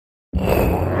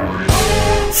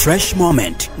Fresh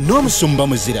moment n'omusumba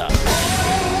Muzira.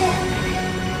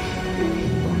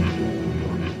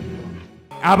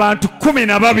 Abantu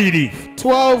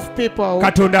 12 people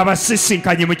Katonda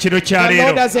abasisinkanye mu kiro kya the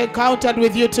Lord leero has encountered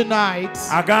with you tonight.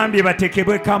 agambye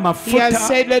batekebweko He has amafuta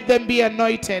said let them be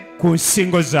anointed ku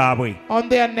nsingo zaabwe. on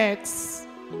their necks.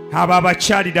 Abo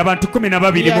abakyalidde abantu He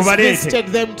 12 has mubaleete visited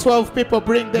them. 12 people.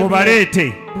 Bring them here.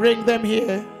 mubaleete. Bring them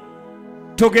here.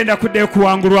 Togenda kuddayo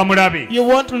kuwangulwa mulabe. You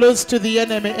won't lose to the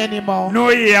enemy anymore.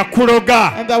 N'oyo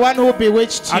eyakuloga And the one who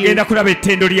bewitched you agenda kulaba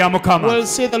ettendo lya Mukama. will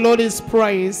see the Lord's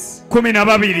praise.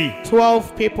 12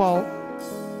 12 people.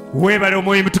 weebale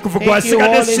omwoyo mutukuvu Thank you,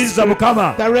 gwasigadde Holy Sinza Spirit.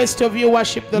 Mukama. The rest of you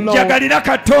worship the Lord. Njagalira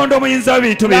Katonda omuyinza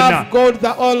w'ebintu byonna. Love God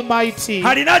the Almighty.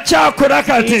 Alina kyakola He's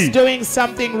kati. doing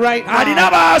something right Alina now.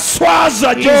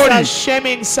 baaswaza He's gy'oli.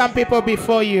 shaming some people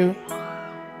before you.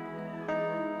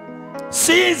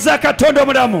 Sinza Katonda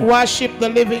omulamu. Worship the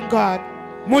living God.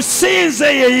 Musinze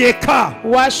ye yekka.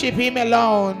 Worship Him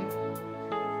alone.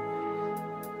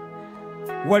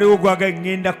 Waliwo gwaga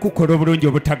ngenda kukola obulungi He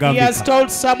has obutagambika. told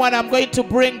someone, I'm going to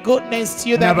bring goodness to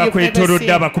you that you've never N'abakwetoolodde seen.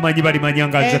 abakumanyi balimanya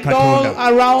nga nze And all Katonda.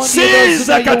 around you, those who Sinza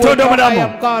know you will Katonda know I omulamu.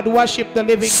 am God. Worship the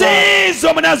living God. Sinza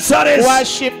Omunazaresi.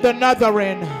 Worship the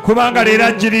Nazarene. Kubanga leero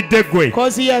ajjiridde ggwe.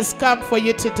 Because He has come for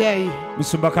you today.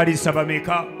 Musumba Kalisa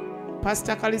bameka?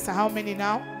 Pastor Kalisa, how many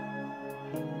now?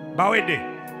 Bawedde.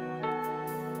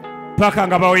 Paka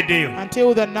nga baweddeyo.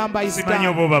 Until the number is Simanyi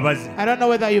oba done. obabazi. I don't know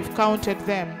whether you've counted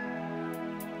them.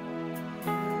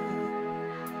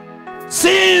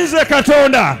 Sinza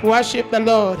Katonda. Worship the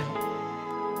Lord.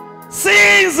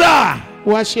 Sinza.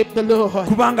 Worship the Lord.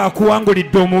 Kubanga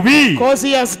akuwangulidde omubi. Because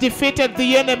He has defeated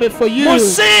the enemy for you.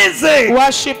 Musinze.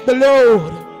 Worship the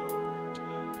Lord.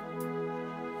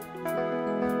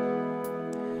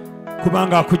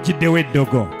 Kubanga akuggiddewo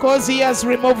eddogo. Because He has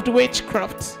removed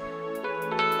witchcraft.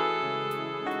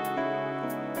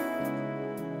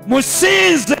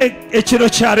 Musinze ekiro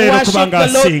kya leero Worship kubanga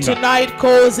the Lord asinga. tonight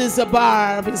because He's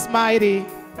above, He's mighty.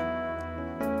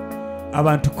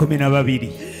 Abantu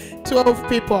 12. 12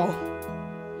 people.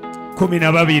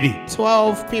 12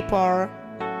 12 people.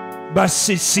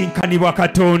 basisinkanibwa They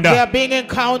Katonda are being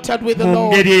encountered with the mu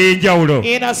Lord ngeri ey'enjawulo.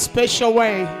 in a special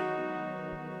way.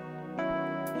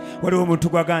 Waliwo omuntu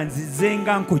gwaga nzize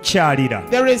nga nkukyalira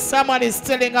There is someone is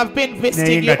telling, I've been naye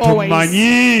visiting nga you always,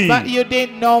 tumanyi. but you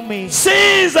didn't know me.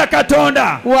 Sinza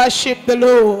Katonda. Worship the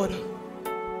Lord.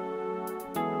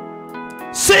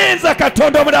 Sinza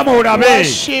Katonda omulamu olabe.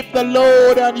 Worship the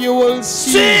Lord and you will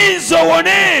see. Sinza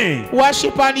owone.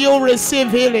 Worship and you'll receive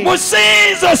healing.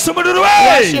 Musinza osumululwe.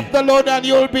 Worship the Lord and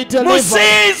you'll be delivered.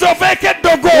 Musinza oveeko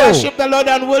eddogo. Worship the Lord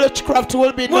and witchcraft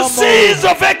will be no more.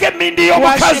 Musinza oveeko emmindi Worship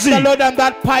y'omukazi. the Lord and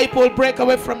that pipe will break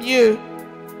away from you.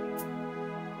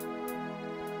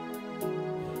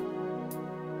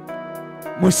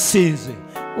 Musinze.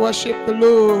 Worship the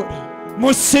Lord.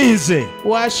 Musinze.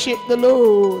 Worship the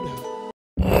Lord.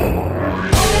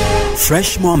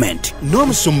 Fresh moment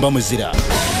n'omusumba Muzira.